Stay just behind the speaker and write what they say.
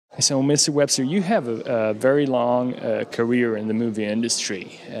So, Mr. Webster, you have a very long career in the movie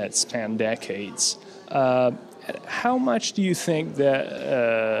industry. It spanned decades. How much do you think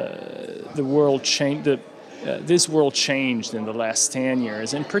that the world changed? This world changed in the last 10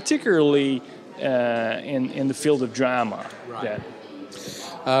 years, and particularly in the field of drama. Right.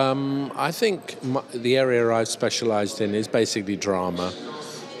 I think the area I've specialized in is basically drama.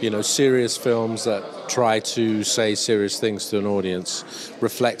 You know, serious films that try to say serious things to an audience,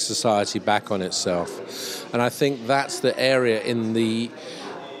 reflect society back on itself. And I think that's the area in the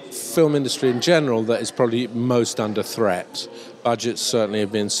film industry in general that is probably most under threat. Budgets certainly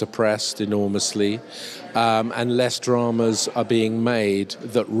have been suppressed enormously, and less dramas are being made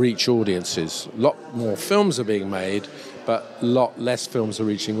that reach audiences. A lot more films are being made, but a lot less films are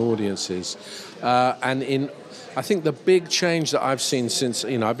reaching audiences. I think the big change that I've seen since,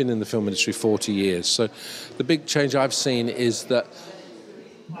 I've been in the film industry 40 years, so the big change I've seen is that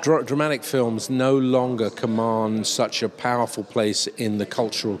dramatic films no longer command such a powerful place in the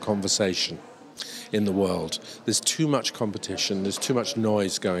cultural conversation in the world. There's too much competition, there's too much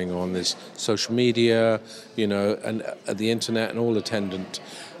noise going on, there's social media, and the internet and all attendant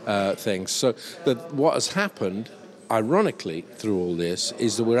things. So what has happened, ironically, through all this,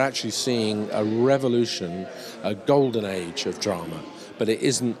 is that we're actually seeing a revolution, a golden age of drama. But it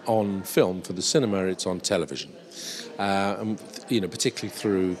isn't on film for the cinema, it's on television. Particularly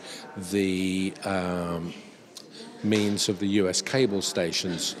through the means of the US cable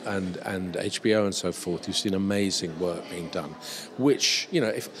stations and HBO and so forth. You've seen amazing work being done, which,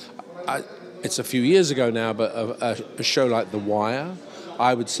 it's a few years ago now, but a show like The Wire,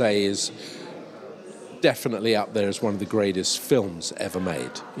 I would say is definitely up there as one of the greatest films ever made.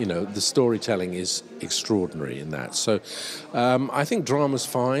 The storytelling is extraordinary in that. So I think drama's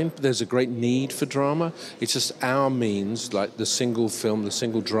fine. There's a great need for drama. It's just our means, like the single film, the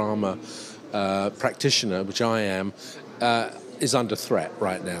single drama practitioner, which I am, is under threat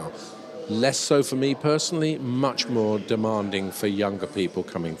right now. Less so for me personally, much more demanding for younger people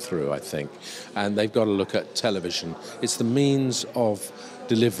coming through, I think. And they've got to look at television. It's the means of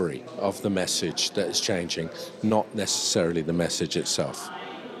delivery of the message that is changing, not necessarily the message itself.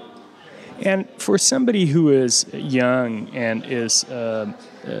 And for somebody who is young and is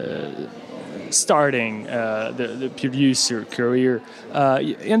starting the producer career,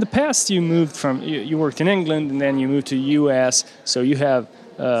 in the past you worked in England and then you moved to the U.S., so you have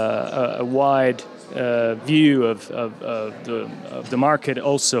a wide view of the market,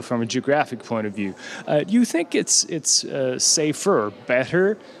 also from a geographic point of view. Do you think it's safer,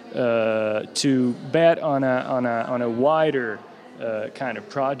 better to bet on a wider kind of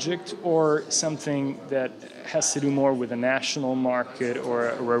project, or something that has to do more with a national market or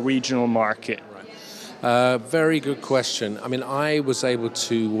a regional market? Very good question. I mean, I was able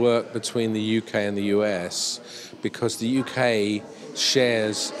to work between the UK and the US because the UK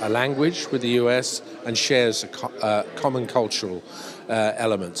shares a language with the US and shares common cultural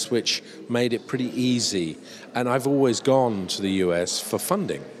elements, which made it pretty easy. And I've always gone to the US for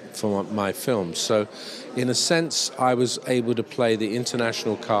funding for my films. So in a sense, I was able to play the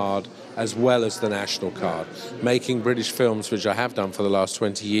international card as well as the national card, making British films, which I have done for the last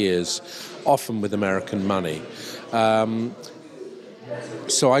 20 years, often with American money.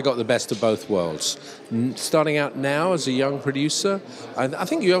 So I got the best of both worlds. Starting out now as a young producer, I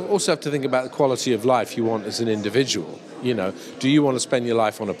think you also have to think about the quality of life you want as an individual. Do you want to spend your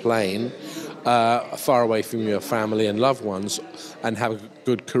life on a plane, far away from your family and loved ones, and have a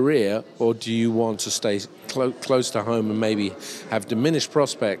good career, or do you want to stay close to home and maybe have diminished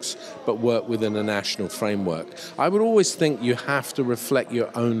prospects but work within a national framework? I would always think you have to reflect your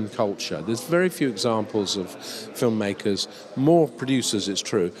own culture. There's very few examples of filmmakers, more producers, it's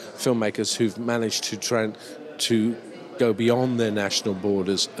true, filmmakers who've managed to go beyond their national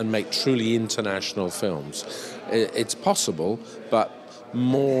borders and make truly international films. It's possible, but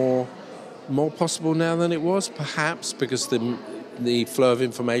more possible now than it was, perhaps, because the flow of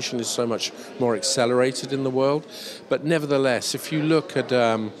information is so much more accelerated in the world. But nevertheless, if you look at,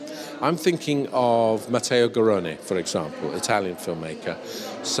 I'm thinking of Matteo Garrone, for example, Italian filmmaker.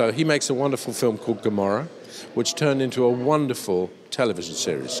 So he makes a wonderful film called Gomorrah, which turned into a wonderful television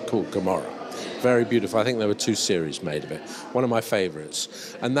series called Gomorrah. Very beautiful. I think there were 2 series made of it. One of my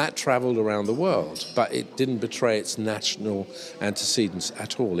favorites. And that traveled around the world, but it didn't betray its national antecedents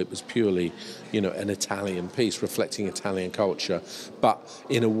at all. It was purely, an Italian piece reflecting Italian culture, but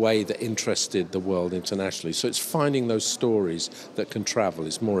in a way that interested the world internationally. So it's finding those stories that can travel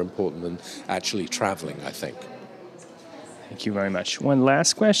is more important than actually traveling, I think. Thank you very much. One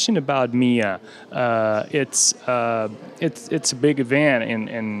last question about Mia. It's a big event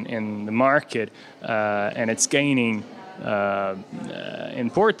in the market, and it's gaining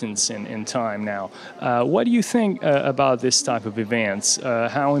importance in time now. What do you think about this type of events?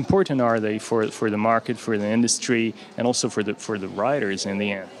 How important are they for the market, for the industry, and also for the writers in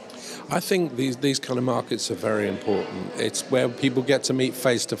the end? I think these kind of markets are very important. It's where people get to meet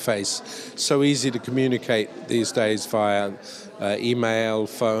face to face. So easy to communicate these days via email,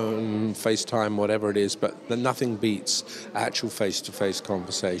 phone, FaceTime, whatever it is, but nothing beats actual face-to-face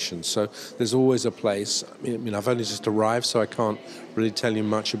conversations. So there's always a place. I mean, I've only just arrived, so I can't really tell you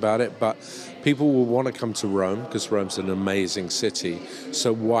much about it, but people will want to come to Rome because Rome's an amazing city.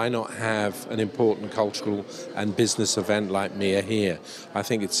 So why not have an important cultural and business event like Mia here? I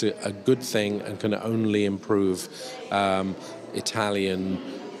think it's a good thing and can only improve Italian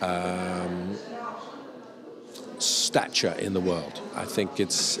stature in the world. I think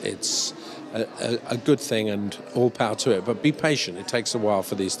it's a good thing and all power to it. But be patient. It takes a while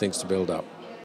for these things to build up.